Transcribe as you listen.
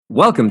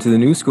Welcome to the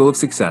New School of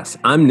Success.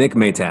 I'm Nick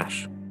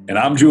Maytash. And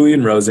I'm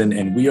Julian Rosen,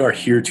 and we are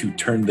here to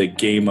turn the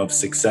game of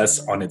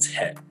success on its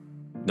head.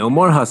 No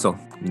more hustle,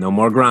 no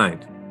more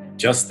grind.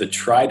 Just the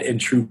tried and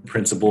true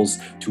principles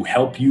to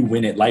help you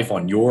win at life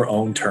on your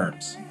own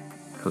terms.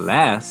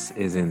 Class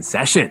is in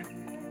session.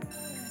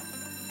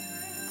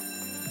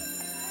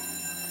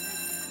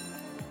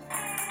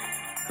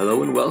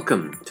 Hello and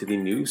welcome to the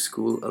New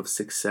School of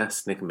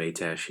Success. Nick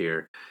Maytash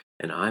here,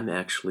 and I'm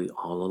actually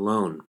all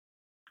alone.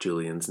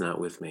 Julian's not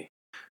with me.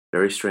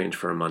 Very strange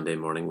for a Monday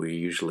morning. We're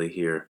usually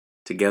here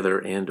together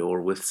and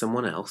or with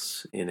someone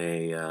else in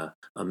a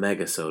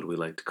megasode, we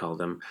like to call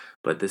them,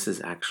 but this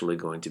is actually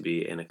going to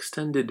be an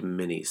extended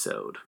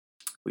minisode.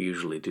 We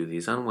usually do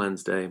these on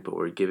Wednesday, but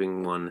we're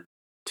giving one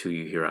to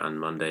you here on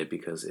Monday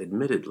because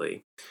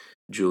admittedly,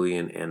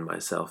 Julian and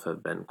myself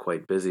have been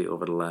quite busy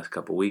over the last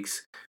couple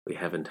weeks. We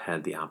haven't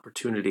had the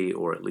opportunity,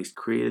 or at least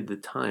created the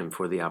time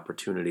for the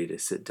opportunity to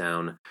sit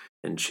down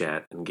and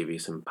chat and give you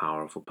some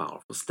powerful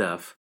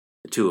stuff,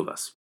 the two of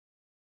us.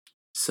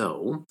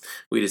 So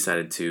we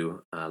decided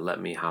to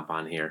let me hop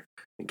on here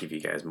and give you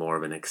guys more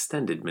of an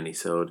extended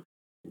minisode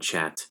and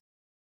chat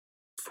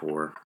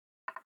for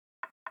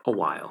a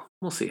while.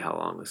 We'll see how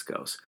long this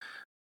goes,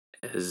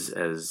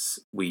 as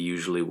we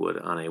usually would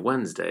on a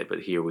Wednesday, but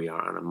here we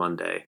are on a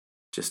Monday,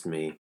 just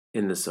me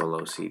in the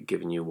solo seat,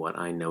 giving you what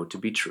I know to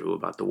be true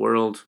about the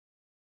world,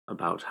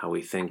 about how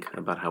we think,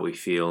 about how we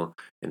feel,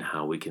 and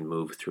how we can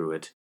move through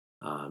it,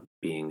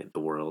 being the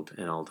world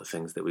and all the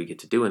things that we get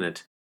to do in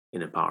it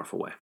in a powerful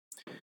way.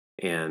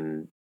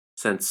 And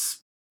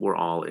since we're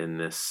all in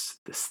this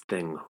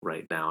thing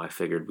right now, I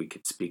figured we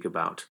could speak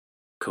about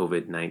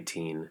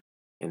COVID-19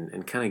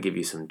 and kind of give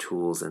you some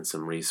tools and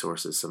some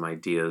resources, some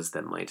ideas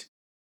that might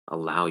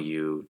allow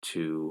you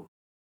to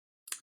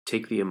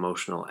take the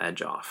emotional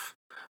edge off,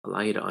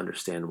 allow you to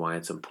understand why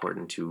it's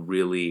important to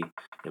really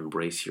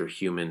embrace your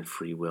human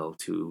free will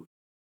to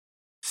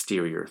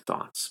steer your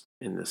thoughts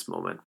in this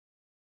moment.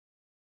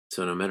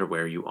 So no matter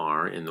where you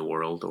are in the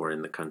world or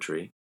in the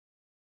country,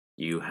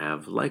 you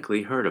have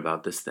likely heard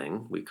about this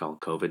thing we call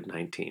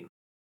COVID-19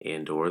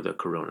 and or the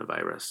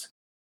coronavirus.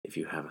 If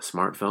you have a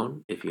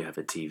smartphone, if you have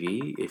a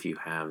TV, if you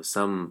have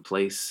some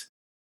place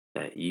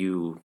that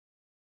you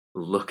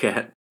look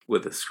at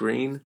with a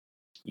screen,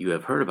 you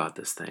have heard about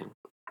this thing.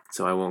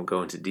 So I won't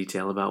go into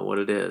detail about what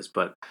it is,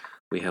 but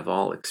we have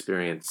all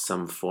experienced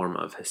some form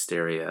of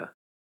hysteria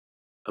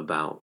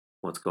about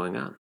what's going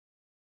on.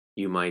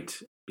 You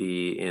might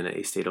be in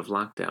a state of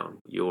lockdown.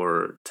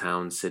 Your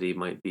town, city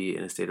might be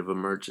in a state of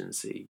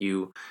emergency.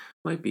 You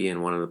might be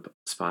in one of the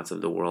spots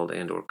of the world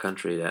and or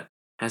country that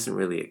hasn't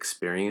really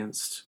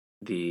experienced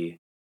the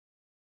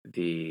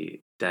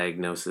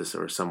diagnosis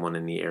or someone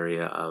in the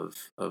area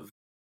of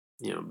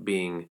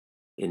being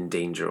in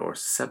danger or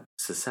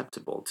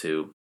susceptible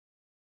to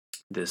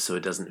this, so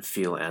it doesn't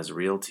feel as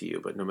real to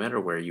you. But no matter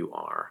where you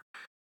are,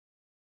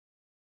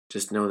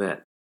 just know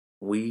that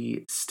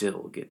we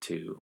still get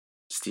to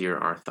steer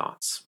our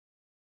thoughts.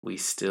 We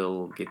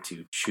still get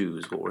to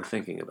choose what we're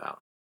thinking about.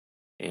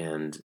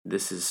 And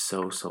this is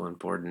so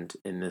important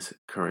in this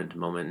current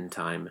moment in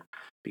time,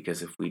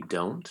 because if we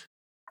don't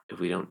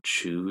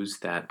choose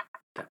that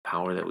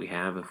power that we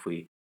have, if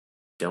we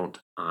don't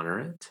honor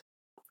it,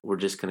 we're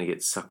just going to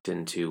get sucked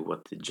into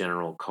what the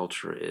general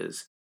culture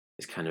is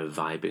kind of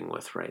vibing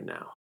with right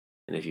now.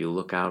 And if you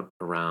look out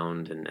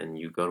around and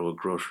you go to a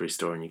grocery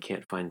store and you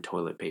can't find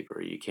toilet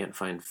paper, you can't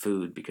find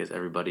food because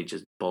everybody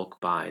just bulk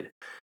bought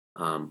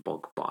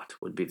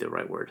would be the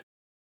right word,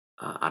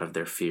 out of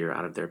their fear,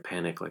 out of their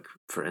panic. Like,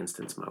 for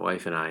instance, my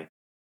wife and I,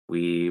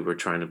 we were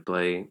trying to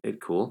play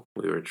it cool.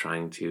 We were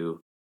trying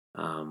to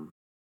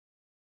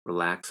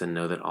relax and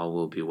know that all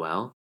will be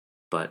well.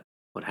 But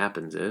what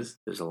happens is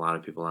there's a lot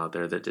of people out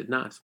there that did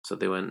not. So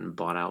they went and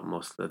bought out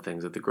most of the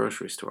things at the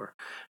grocery store.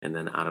 And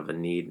then out of a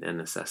need and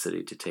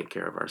necessity to take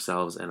care of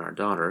ourselves and our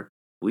daughter,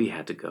 we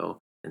had to go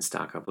and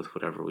stock up with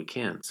whatever we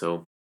can.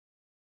 So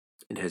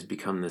it has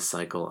become this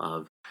cycle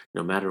of,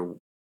 no matter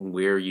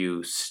where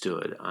you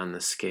stood on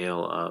the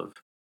scale of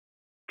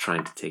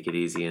trying to take it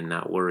easy and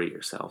not worry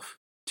yourself,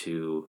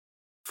 to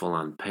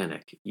full-on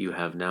panic, you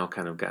have now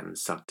kind of gotten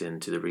sucked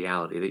into the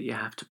reality that you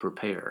have to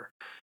prepare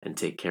and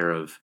take care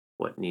of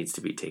what needs to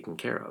be taken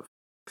care of.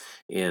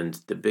 And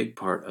the big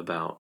part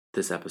about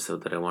this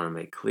episode that I want to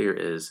make clear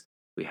is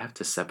we have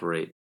to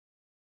separate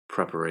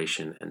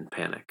preparation and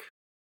panic.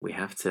 We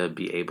have to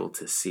be able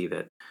to see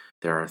that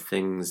there are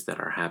things that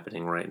are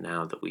happening right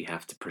now that we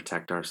have to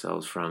protect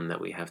ourselves from,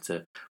 that we have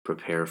to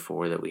prepare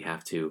for, that we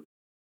have to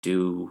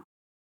do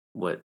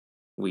what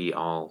we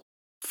all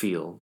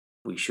feel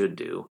we should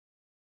do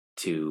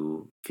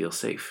to feel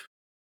safe.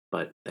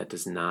 But that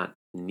does not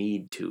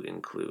need to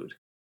include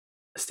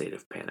a state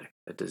of panic.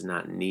 That does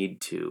not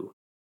need to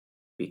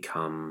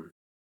become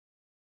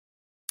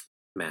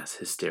mass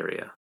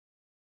hysteria.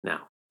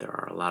 Now, there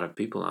are a lot of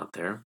people out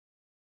there,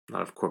 a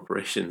lot of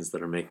corporations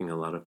that are making a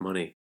lot of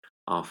money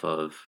off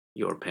of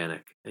your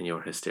panic and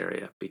your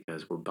hysteria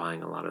because we're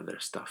buying a lot of their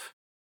stuff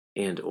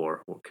and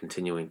or we're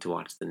continuing to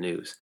watch the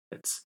news.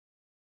 It's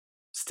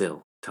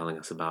still telling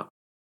us about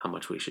how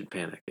much we should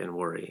panic and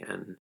worry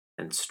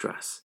and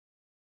stress.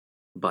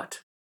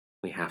 But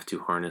we have to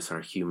harness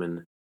our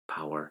human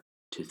power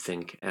to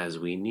think as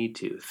we need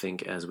to,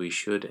 think as we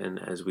should, and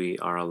as we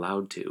are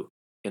allowed to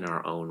in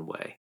our own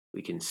way.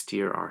 We can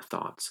steer our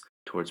thoughts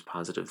towards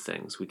positive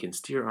things. We can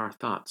steer our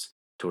thoughts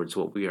towards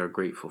what we are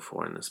grateful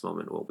for in this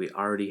moment, what we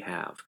already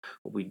have,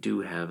 what we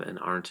do have and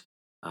aren't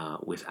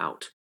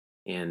without.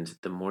 And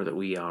the more that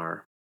we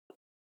are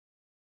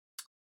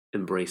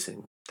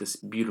embracing this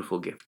beautiful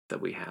gift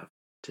that we have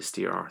to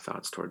steer our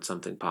thoughts towards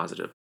something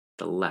positive,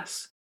 the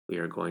less we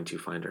are going to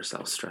find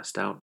ourselves stressed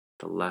out,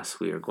 the less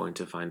we are going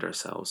to find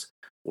ourselves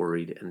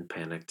worried and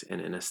panicked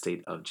and in a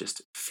state of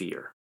just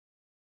fear.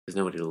 Because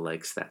nobody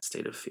likes that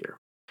state of fear.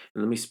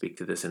 And let me speak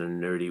to this in a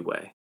nerdy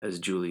way, as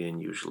Julian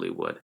usually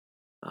would,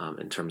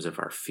 in terms of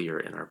our fear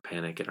and our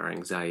panic and our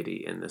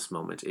anxiety in this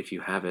moment. If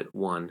you have it,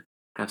 one,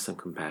 have some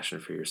compassion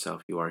for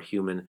yourself. You are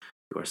human.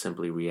 You are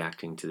simply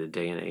reacting to the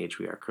day and age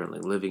we are currently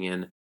living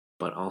in,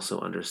 but also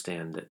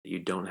understand that you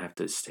don't have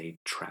to stay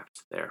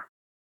trapped there.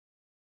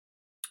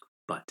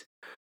 But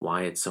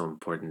why it's so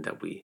important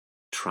that we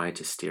try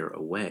to steer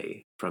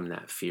away from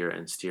that fear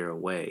and steer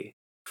away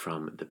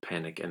from the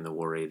panic and the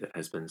worry that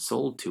has been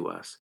sold to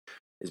us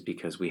is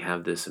because we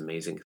have this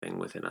amazing thing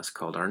within us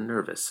called our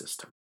nervous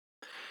system.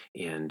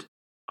 And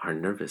our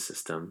nervous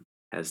system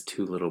has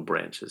two little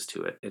branches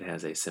to it. It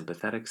has a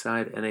sympathetic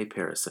side and a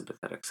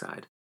parasympathetic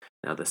side.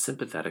 Now, the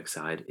sympathetic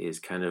side is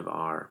kind of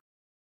our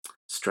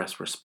stress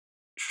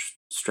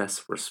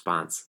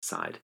response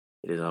side.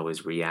 It is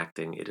always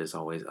reacting. It is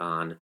always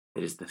on.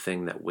 It is the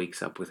thing that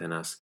wakes up within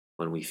us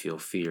when we feel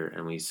fear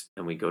and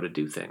we go to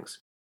do things.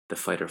 The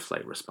fight or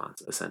flight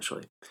response,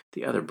 essentially.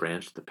 The other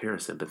branch, the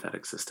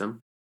parasympathetic system,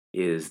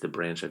 is the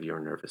branch of your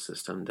nervous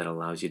system that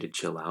allows you to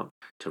chill out,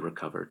 to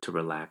recover, to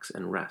relax,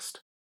 and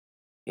rest.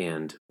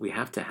 And we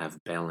have to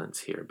have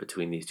balance here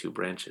between these two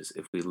branches.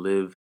 If we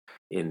live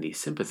in the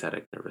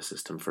sympathetic nervous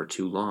system for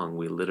too long,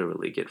 we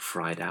literally get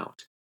fried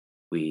out.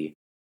 We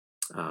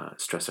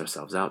stress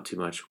ourselves out too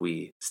much.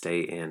 We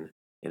stay in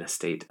a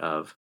state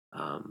of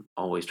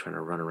always trying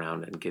to run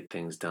around and get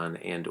things done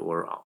and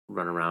or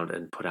run around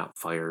and put out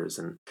fires.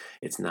 And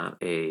it's not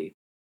a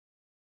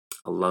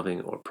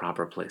loving or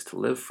proper place to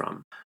live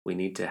from. We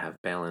need to have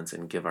balance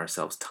and give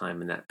ourselves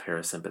time in that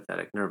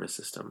parasympathetic nervous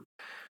system.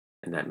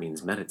 And that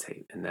means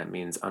meditate. And that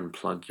means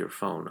unplug your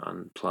phone,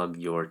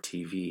 unplug your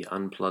TV,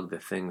 unplug the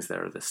things that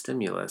are the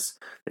stimulus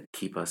that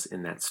keep us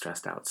in that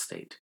stressed out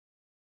state.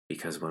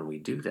 Because when we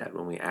do that,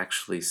 when we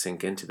actually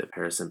sink into the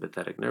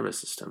parasympathetic nervous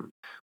system,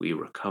 we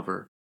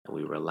recover and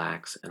we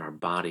relax and our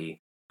body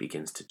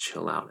begins to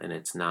chill out and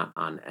it's not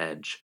on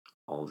edge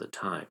all the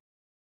time.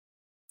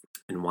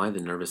 And why the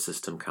nervous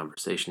system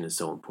conversation is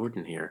so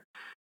important here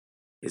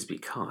is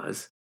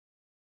because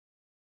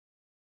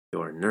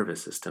your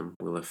nervous system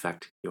will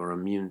affect your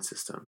immune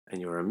system,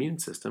 and your immune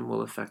system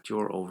will affect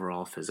your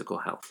overall physical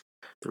health.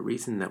 The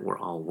reason that we're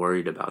all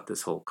worried about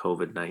this whole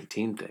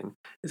COVID-19 thing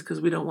is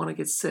because we don't want to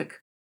get sick.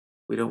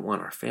 We don't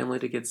want our family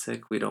to get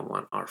sick. We don't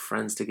want our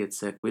friends to get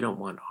sick. We don't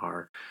want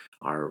our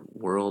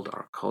world,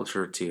 our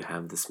culture to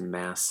have this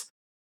mass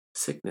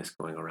sickness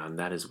going around.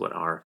 That is what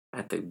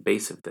at the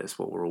base of this,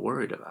 what we're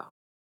worried about.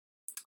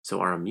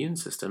 So our immune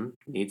system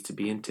needs to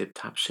be in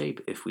tip-top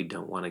shape if we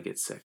don't want to get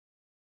sick.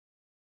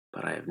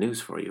 But I have news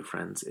for you,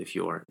 friends. If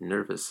your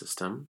nervous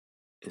system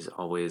is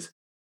always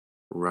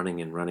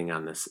running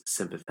on this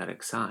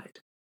sympathetic side,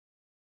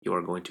 you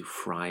are going to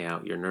fry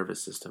out your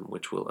nervous system,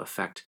 which will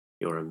affect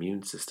your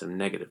immune system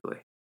negatively.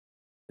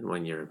 And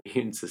when your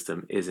immune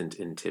system isn't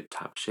in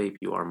tip-top shape,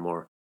 you are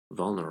more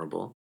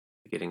vulnerable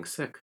to getting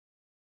sick.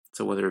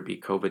 So whether it be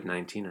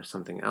COVID-19 or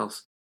something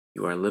else,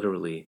 you are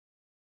literally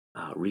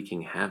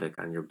wreaking havoc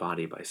on your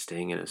body by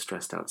staying in a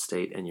stressed out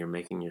state, and you're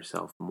making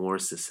yourself more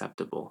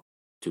susceptible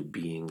to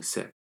being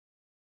sick.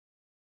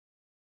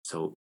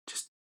 So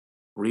just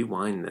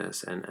rewind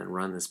this and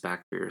run this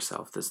back for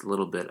yourself, this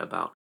little bit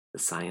about the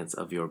science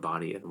of your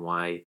body and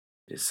why it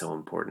is so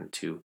important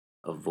to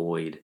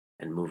avoid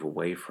and move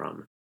away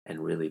from and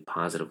really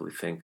positively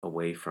think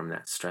away from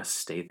that stress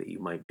state that you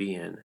might be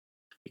in.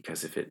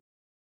 Because if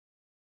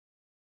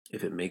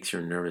it makes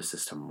your nervous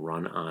system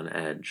run on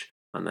edge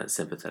on that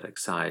sympathetic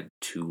side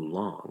too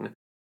long,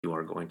 you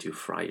are going to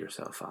fry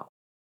yourself out.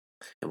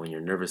 And when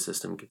your nervous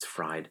system gets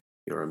fried,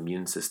 your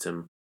immune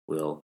system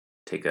will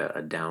take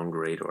a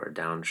downgrade or a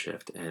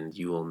downshift, and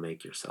you will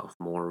make yourself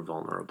more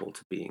vulnerable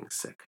to being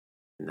sick.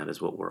 And that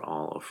is what we're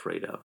all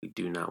afraid of. We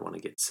do not want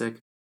to get sick.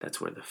 That's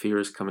where the fear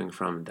is coming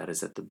from. That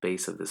is at the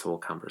base of this whole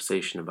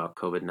conversation about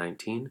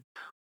COVID-19.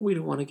 We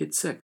don't want to get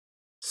sick.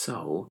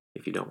 So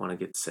if you don't want to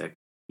get sick,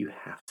 you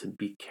have to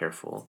be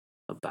careful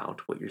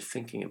about what you're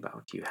thinking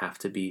about. You have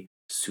to be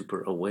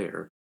super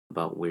aware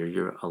about where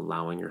you're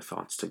allowing your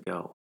thoughts to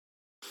go.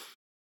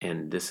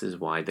 And this is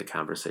why the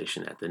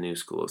conversation at the New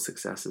School of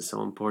Success is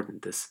so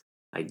important. This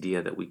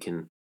idea that we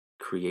can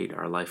create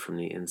our life from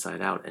the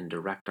inside out and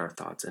direct our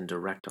thoughts and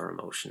direct our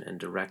emotion and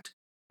direct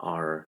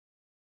our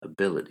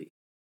ability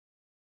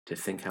to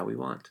think how we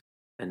want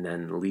and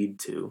then lead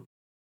to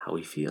how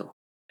we feel.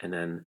 and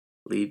then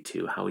lead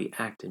to how we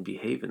act and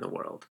behave in the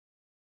world.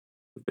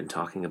 We've been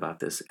talking about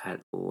this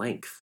at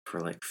length for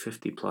like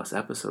 50 plus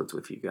episodes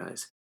with you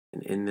guys.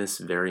 And in this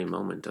very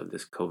moment of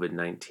this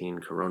COVID-19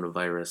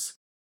 coronavirus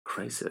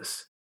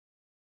crisis,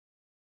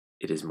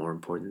 it is more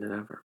important than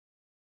ever.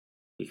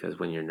 Because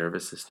when your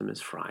nervous system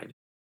is fried,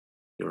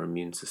 your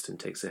immune system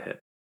takes a hit.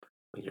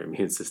 When your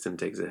immune system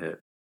takes a hit,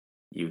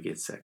 you get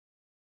sick.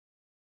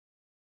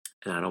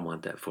 And I don't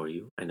want that for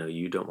you. I know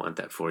you don't want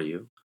that for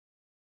you.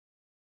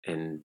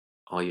 And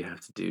all you have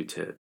to do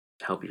to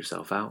help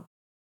yourself out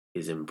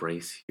is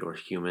embrace your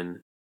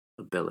human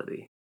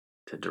ability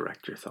to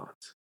direct your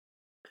thoughts.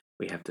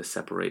 We have to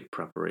separate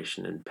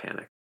preparation and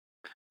panic.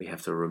 We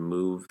have to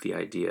remove the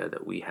idea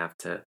that we have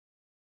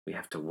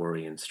to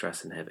worry and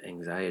stress and have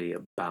anxiety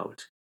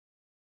about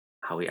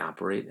how we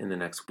operate in the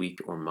next week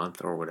or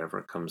month or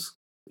whatever comes,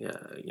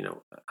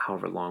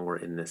 however long we're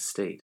in this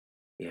state.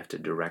 We have to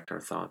direct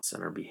our thoughts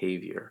and our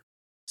behavior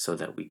so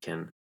that we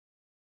can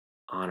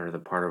honor the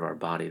part of our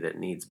body that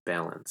needs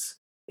balance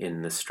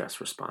in the stress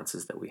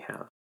responses that we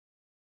have.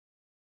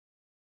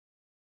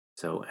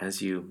 So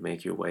as you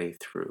make your way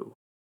through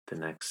the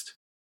next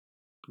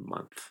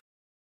month,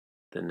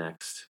 the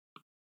next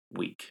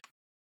week,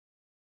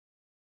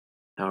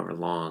 however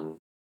long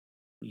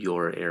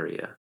your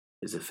area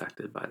is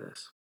affected by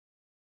this,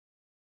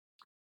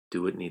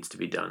 do what needs to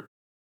be done.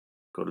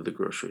 Go to the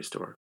grocery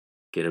store,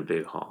 get a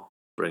big haul,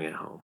 bring it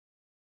home.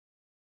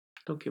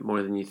 Don't get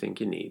more than you think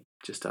you need,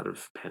 just out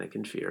of panic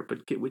and fear,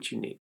 but get what you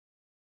need.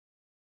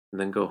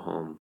 And then go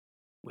home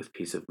with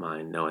peace of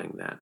mind, knowing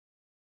that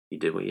you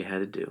did what you had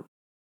to do.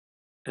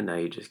 And now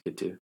you just get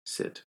to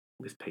sit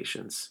with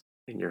patience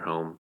in your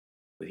home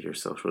with your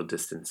social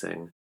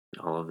distancing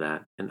and all of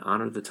that, and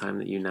honor the time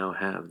that you now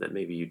have that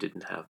maybe you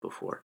didn't have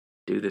before.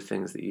 Do the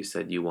things that you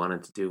said you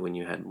wanted to do when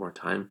you had more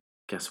time.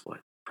 Guess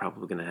what?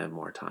 Probably going to have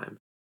more time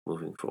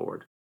moving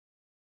forward.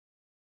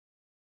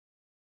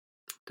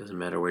 Doesn't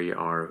matter where you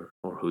are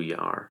or who you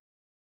are.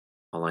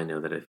 All I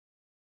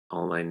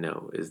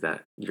know is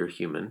that you're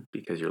human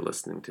because you're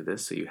listening to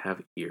this, so you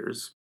have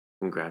ears.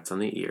 Congrats on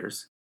the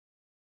ears.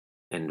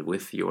 And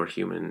with your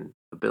human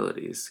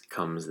abilities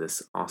comes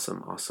this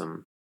awesome,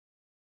 awesome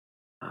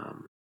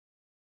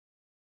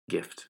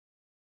gift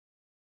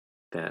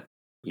that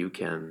you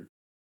can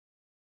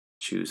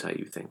choose how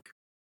you think.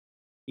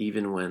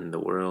 Even when the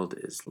world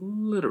is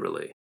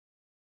literally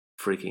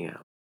freaking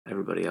out,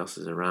 everybody else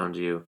is around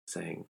you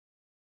saying,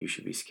 you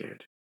should be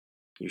scared.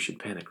 You should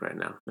panic right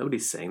now.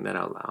 Nobody's saying that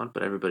out loud,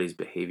 but everybody's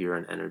behavior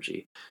and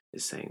energy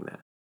is saying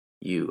that.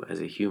 You,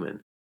 as a human,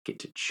 get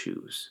to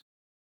choose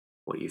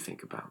what you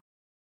think about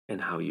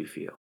and how you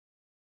feel.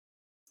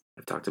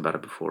 I've talked about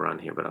it before on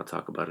here, but I'll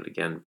talk about it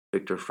again.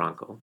 Viktor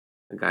Frankl,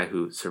 a guy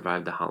who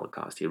survived the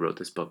Holocaust, he wrote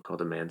this book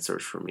called A Man's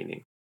Search for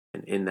Meaning.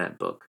 And in that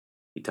book,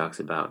 he talks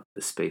about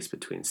the space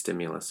between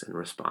stimulus and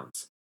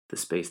response, the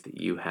space that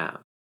you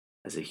have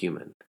as a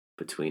human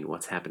between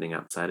what's happening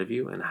outside of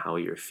you and how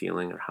you're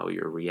feeling or how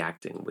you're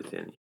reacting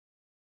within you.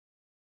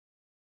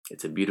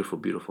 It's a beautiful,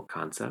 beautiful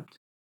concept.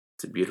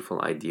 It's a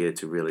beautiful idea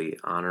to really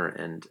honor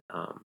and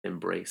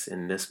embrace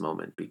in this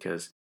moment,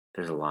 because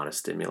there's a lot of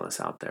stimulus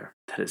out there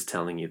that is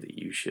telling you that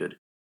you should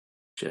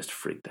just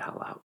freak the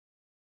hell out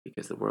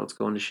because the world's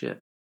going to shit.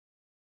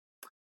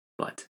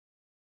 But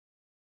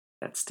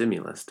that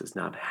stimulus does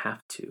not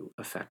have to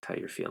affect how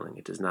you're feeling.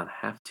 It does not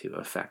have to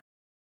affect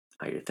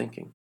how you're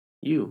thinking.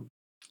 You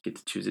get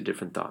to choose a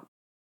different thought.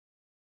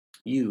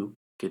 You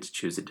get to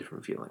choose a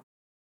different feeling.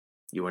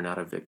 You are not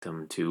a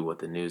victim to what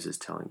the news is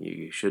telling you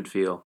you should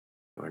feel.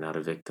 You are not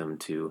a victim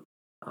to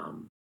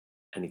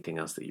anything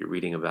else that you're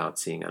reading about,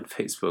 seeing on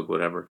Facebook,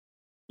 whatever.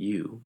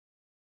 You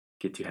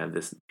get to have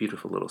this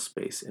beautiful little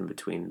space in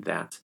between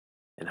that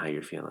and how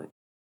you're feeling.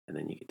 And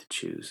then you get to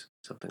choose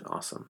something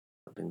awesome,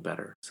 something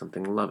better,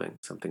 something loving,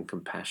 something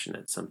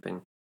compassionate,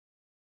 something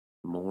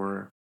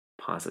more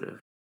positive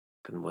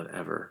than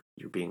whatever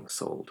you're being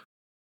sold.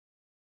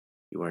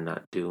 You are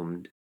not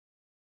doomed.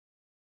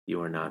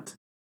 You're not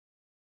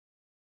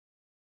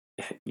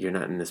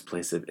in this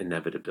place of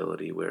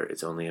inevitability where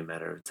it's only a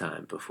matter of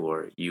time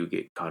before you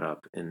get caught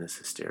up in this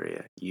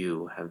hysteria.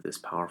 You have this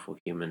powerful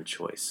human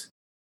choice,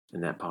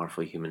 and that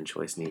powerful human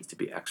choice needs to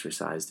be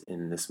exercised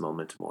in this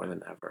moment more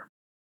than ever.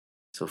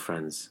 So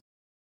friends,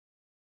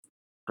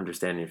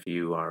 understand if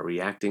you are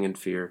reacting in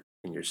fear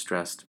and you're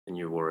stressed and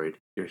you're worried,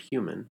 you're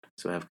human,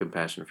 so have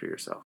compassion for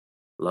yourself.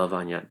 Love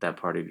on that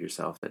part of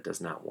yourself that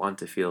does not want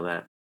to feel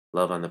that.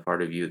 Love on the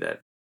part of you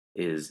that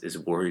is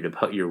worried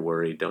about your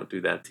worry. Don't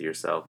do that to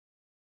yourself.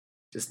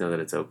 Just know that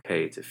it's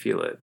okay to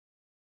feel it.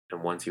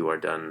 And once you are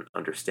done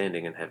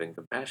understanding and having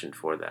compassion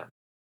for that,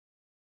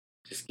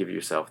 just give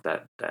yourself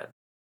that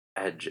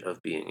edge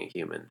of being a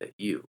human, that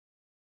you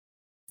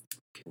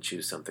can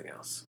choose something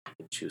else, you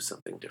can choose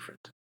something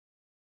different.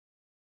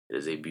 It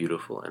is a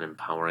beautiful and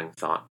empowering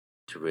thought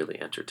to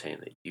really entertain,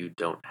 that you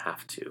don't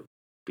have to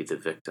be the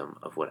victim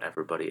of what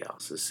everybody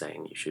else is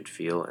saying you should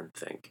feel and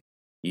think.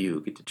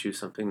 You get to choose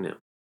something new.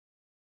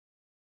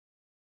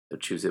 So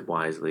choose it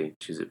wisely,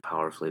 choose it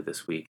powerfully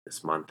this week,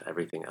 this month,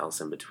 everything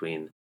else in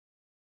between.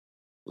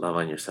 Love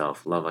on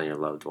yourself, love on your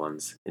loved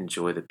ones,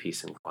 enjoy the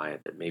peace and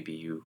quiet that maybe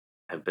you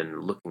have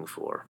been looking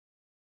for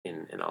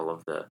in all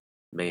of the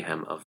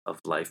mayhem of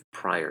life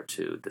prior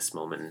to this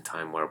moment in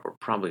time where we're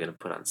probably going to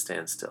put on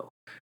standstill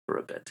for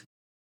a bit.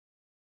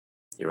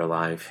 You're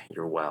alive,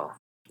 you're well,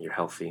 you're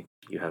healthy,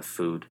 you have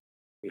food,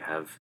 you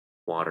have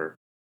water,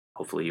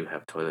 hopefully you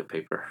have toilet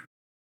paper.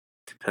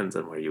 Depends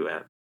on where you're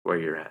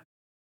at.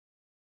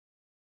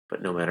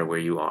 But no matter where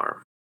you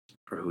are,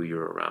 or who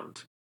you're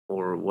around,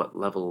 or what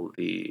level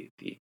the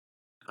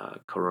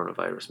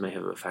coronavirus may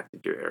have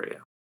affected your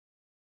area,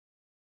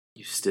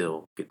 you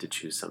still get to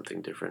choose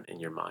something different in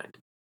your mind.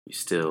 You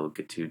still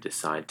get to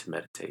decide to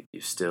meditate.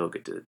 You still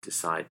get to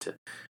decide to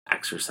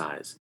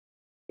exercise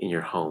in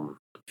your home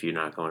if you're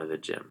not going to the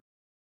gym.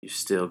 You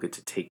still get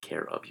to take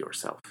care of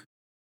yourself.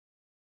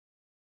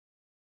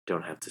 You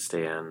don't have to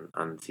stay on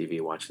TV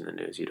watching the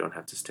news. You don't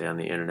have to stay on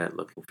the internet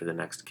looking for the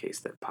next case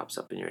that pops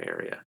up in your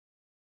area.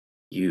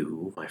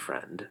 You, my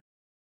friend,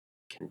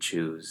 can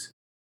choose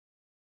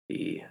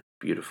the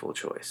beautiful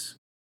choice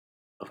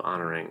of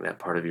honoring that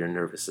part of your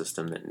nervous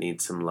system that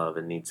needs some love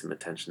and needs some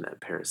attention,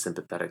 that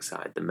parasympathetic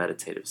side, the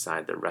meditative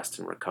side, the rest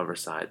and recover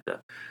side,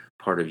 the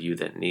part of you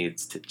that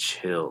needs to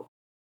chill.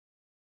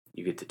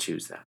 You get to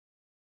choose that.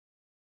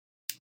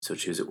 So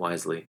choose it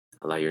wisely.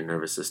 Allow your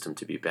nervous system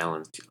to be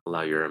balanced.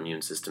 Allow your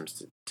immune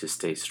systems to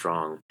stay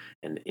strong.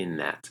 And in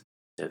that,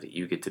 know that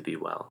you get to be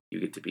well, you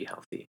get to be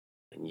healthy,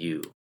 and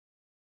you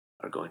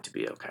are going to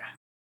be okay.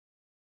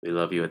 We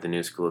love you at the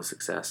New School of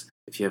Success.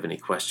 If you have any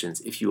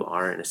questions, if you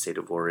are in a state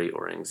of worry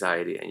or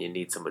anxiety and you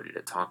need somebody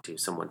to talk to,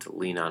 someone to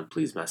lean on,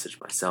 please message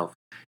myself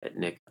at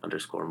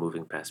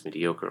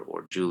Nick_moving_past_mediocre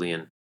or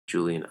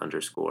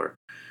Julian_fearless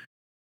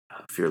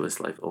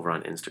life over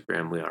on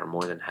Instagram. We are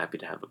more than happy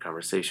to have a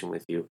conversation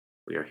with you.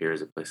 We are here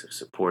as a place of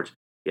support.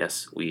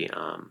 Yes, we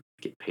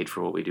get paid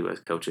for what we do as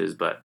coaches,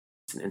 but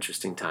it's an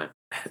interesting time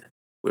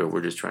where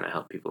we're just trying to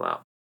help people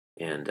out.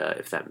 And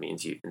if that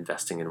means you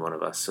investing in one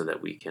of us so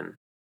that we can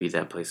be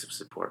that place of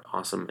support,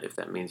 awesome. If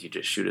that means you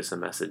just shoot us a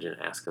message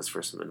and ask us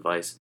for some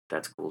advice,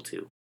 that's cool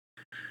too.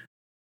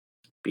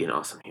 Be an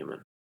awesome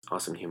human.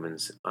 Awesome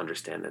humans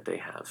understand that they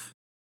have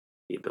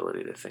the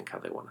ability to think how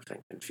they want to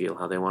think and feel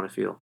how they want to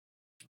feel.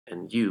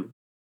 And you,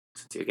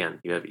 since again,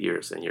 you have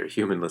ears and you're a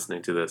human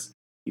listening to this,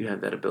 you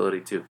have that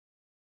ability too.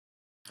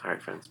 All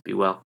right, friends, be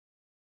well.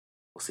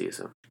 We'll see you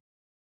soon.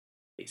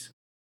 Peace.